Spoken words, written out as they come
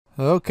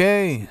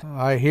Okay,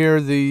 I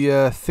hear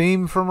the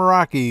theme from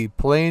Rocky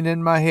playing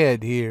in my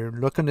head here.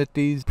 Looking at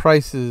these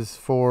prices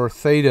for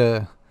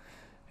THETA,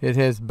 it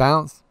has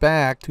bounced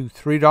back to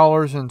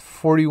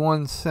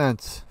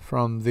 $3.41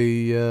 from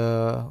the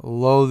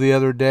low the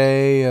other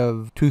day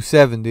of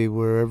 $2.70,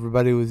 where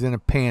everybody was in a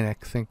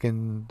panic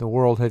thinking the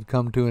world had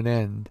come to an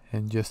end.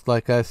 And just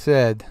like I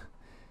said,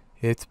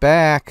 it's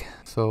back.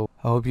 So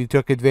I hope you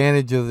took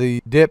advantage of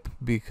the dip,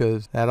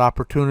 because that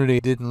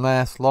opportunity didn't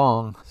last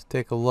long. Let's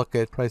take a look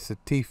at price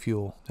of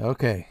T-Fuel.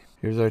 Okay,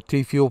 here's our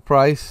T-Fuel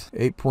price,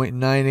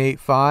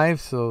 8.985,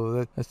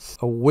 so that's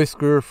a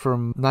whisker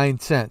from 9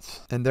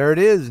 cents. And there it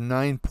is,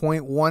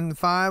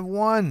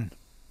 9.151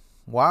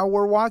 while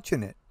we're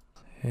watching it.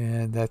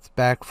 And that's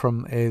back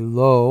from a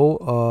low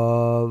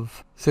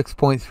of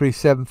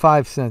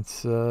 6.375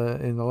 cents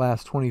in the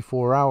last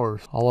 24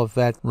 hours. All of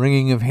that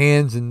wringing of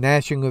hands and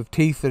gnashing of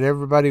teeth that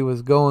everybody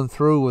was going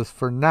through was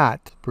for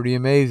naught. Pretty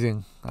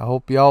amazing. I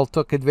hope y'all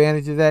took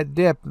advantage of that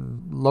dip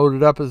and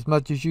loaded up as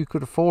much as you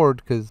could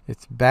afford, because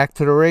it's back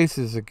to the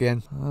races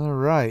again. All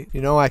right. You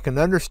know, I can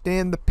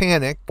understand the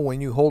panic when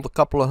you hold a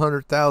couple of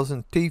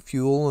 100,000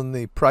 T-Fuel and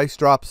the price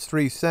drops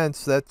 3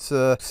 cents. That's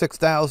a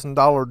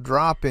 $6,000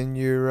 drop in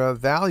your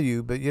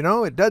value. But, you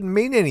know, it doesn't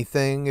mean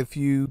anything if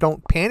you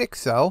don't panic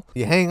sell.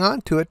 You hang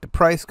on to it, the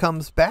price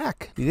comes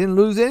back. You didn't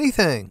lose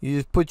anything. You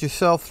just put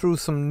yourself through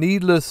some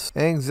needless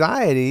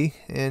anxiety.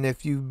 And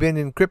if you've been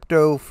in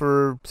crypto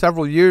for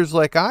several years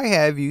like I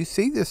have, you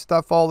see this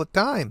stuff all the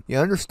time. You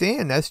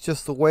understand that's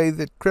just the way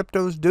that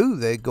cryptos do.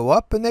 They go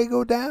up and they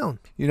go down.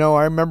 You know,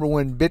 I remember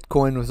when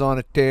Bitcoin was on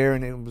a tear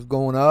and it was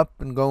going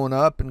up and going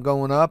up and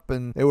going up,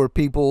 and there were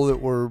people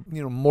that were,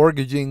 you know,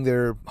 mortgaging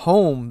their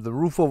home, the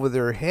roof over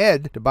their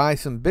head, to buy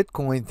some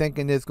Bitcoin,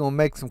 thinking it's going to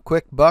make some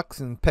quick bucks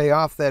and pay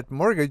off that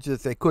mortgage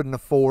that they couldn't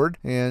afford.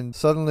 And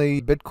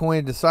suddenly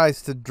Bitcoin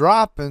decides to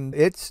drop, and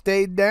it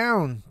stayed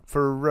down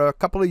for a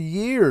couple of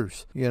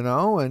years, you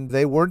know, and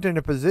they weren't in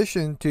a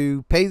position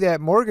to pay that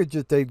mortgage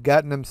that they'd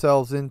gotten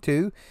themselves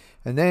into,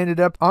 and they ended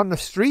up on the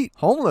street,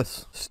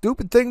 homeless.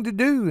 Stupid thing to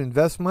do.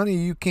 Invest money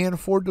you can't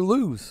afford to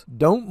lose.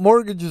 Don't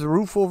mortgage the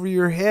roof over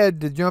your head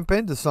to jump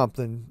into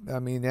something. I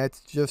mean,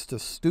 that's just a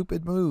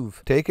stupid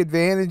move. Take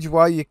advantage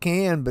while you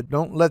can, but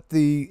don't let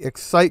the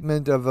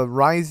excitement of a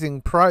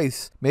rising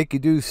price make you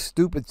do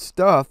stupid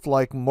stuff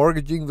like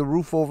mortgaging the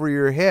roof over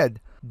your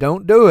head.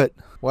 Don't do it.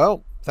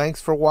 Well,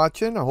 thanks for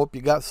watching. I hope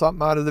you got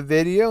something out of the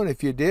video, and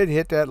if you did,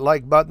 hit that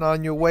like button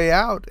on your way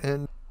out,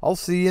 and I'll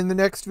see you in the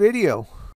next video.